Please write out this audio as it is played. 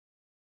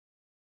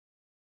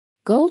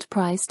Gold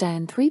price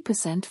down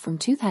 3% from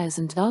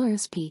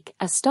 $2,000 peak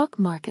as stock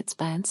markets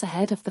bounce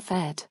ahead of the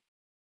Fed.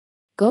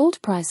 Gold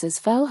prices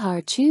fell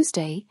hard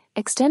Tuesday,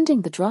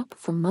 extending the drop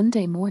from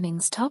Monday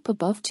morning's top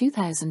above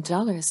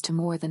 $2,000 to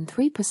more than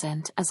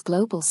 3% as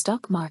global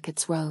stock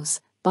markets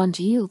rose, bond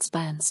yields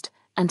bounced,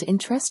 and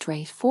interest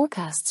rate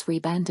forecasts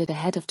rebounded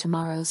ahead of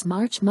tomorrow's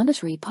March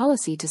monetary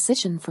policy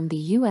decision from the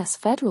U.S.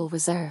 Federal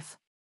Reserve.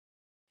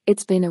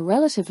 It's been a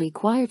relatively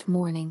quiet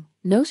morning,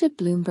 noted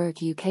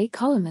Bloomberg UK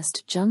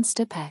columnist John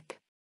Stepek.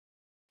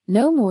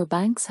 No more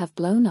banks have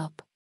blown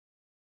up.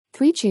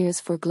 3 cheers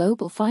for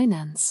global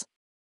finance.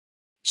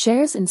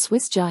 Shares in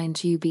Swiss giant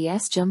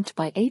UBS jumped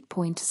by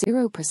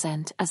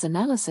 8.0% as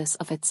analysis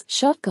of its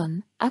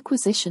shotgun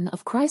acquisition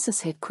of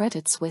crisis-hit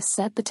Credit Suisse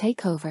said the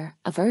takeover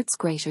averts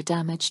greater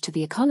damage to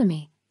the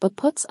economy, but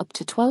puts up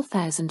to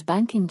 12,000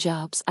 banking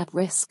jobs at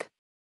risk.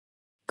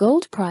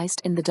 Gold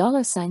priced in the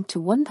dollar sank to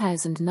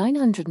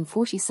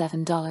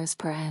 $1,947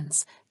 per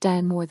ounce,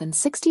 down more than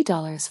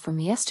 $60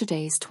 from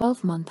yesterday's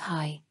 12-month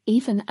high,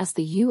 even as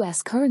the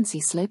U.S. currency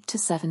slipped to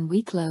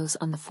 7-week lows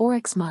on the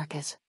forex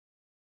market.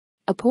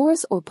 A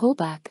pause or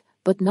pullback,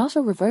 but not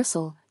a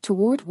reversal,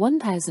 toward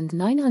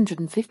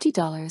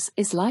 $1,950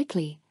 is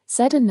likely,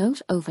 said a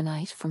note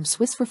overnight from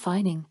Swiss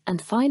refining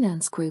and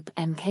finance group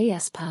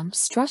MKS PAMP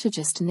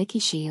strategist Nikki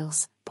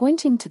Shields,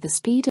 pointing to the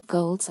speed of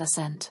gold's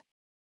ascent.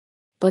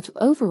 But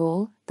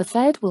overall, the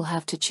Fed will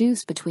have to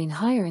choose between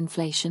higher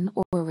inflation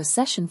or a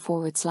recession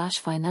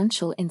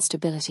 /financial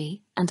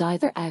instability, and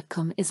either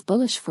outcome is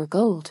bullish for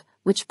gold,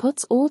 which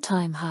puts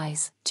all-time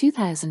highs,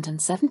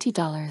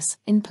 $2,070,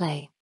 in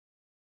play.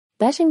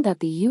 Betting that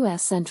the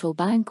U.S. central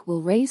bank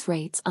will raise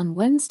rates on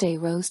Wednesday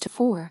rose to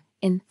 4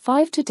 in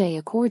 5 today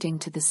according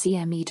to the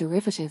CME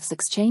Derivatives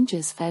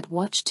Exchange's Fed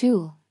Watch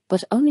tool,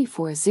 but only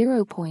for a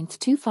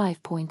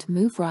 0.25-point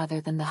move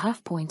rather than the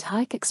half-point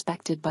hike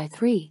expected by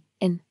 3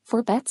 in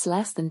 4 bets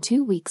less than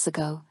 2 weeks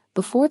ago,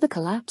 before the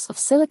collapse of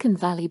Silicon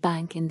Valley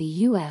Bank in the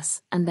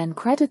U.S. and then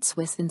Credit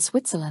Suisse in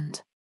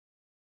Switzerland.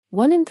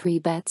 1 in 3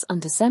 bets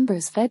on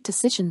December's Fed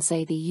decision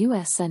say the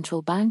U.S.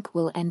 central bank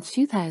will end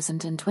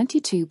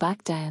 2022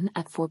 back down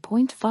at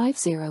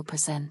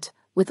 4.50%,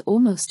 with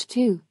almost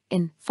 2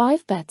 in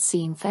 5 bets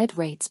seeing Fed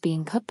rates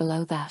being cut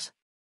below that.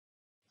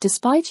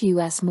 Despite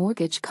U.S.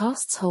 mortgage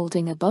costs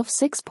holding above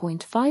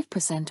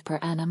 6.5% per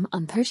annum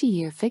on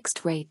 30-year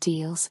fixed-rate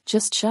deals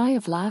just shy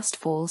of last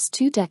fall's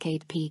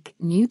 2-decade peak,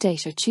 new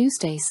data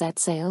Tuesday said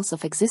sales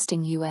of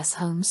existing U.S.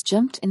 homes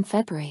jumped in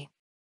February.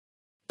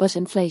 But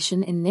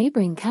inflation in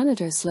neighboring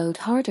Canada slowed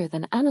harder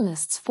than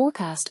analysts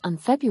forecast on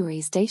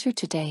February's data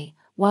today,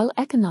 while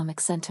economic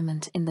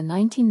sentiment in the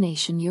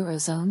 19-nation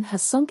Eurozone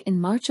has sunk in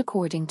March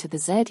according to the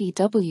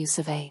ZEW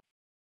survey.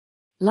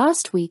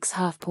 Last week's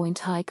half-point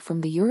hike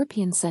from the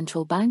European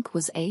Central Bank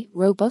was a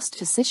robust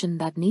decision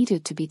that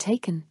needed to be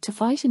taken to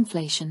fight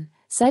inflation,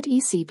 said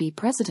ECB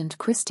President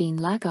Christine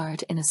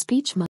Lagarde in a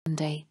speech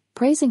Monday,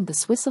 praising the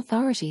Swiss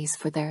authorities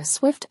for their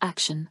swift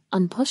action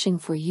on pushing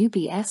for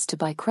UBS to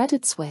buy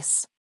Credit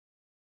Suisse.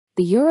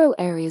 The euro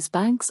area's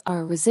banks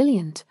are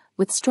resilient,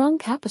 with strong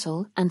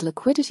capital and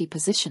liquidity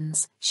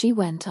positions, she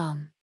went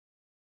on.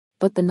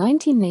 But the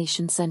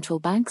 19-nation central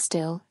bank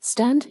still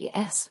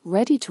stands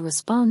ready to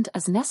respond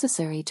as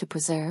necessary to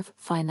preserve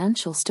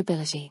financial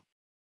stability.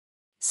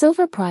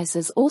 Silver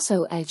prices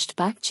also edged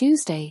back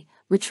Tuesday,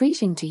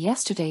 retreating to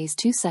yesterday's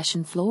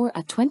 2-session floor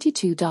at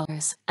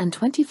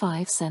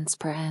 $22.25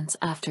 per ounce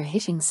after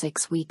hitting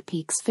 6-week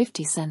peaks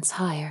 50 cents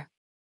higher.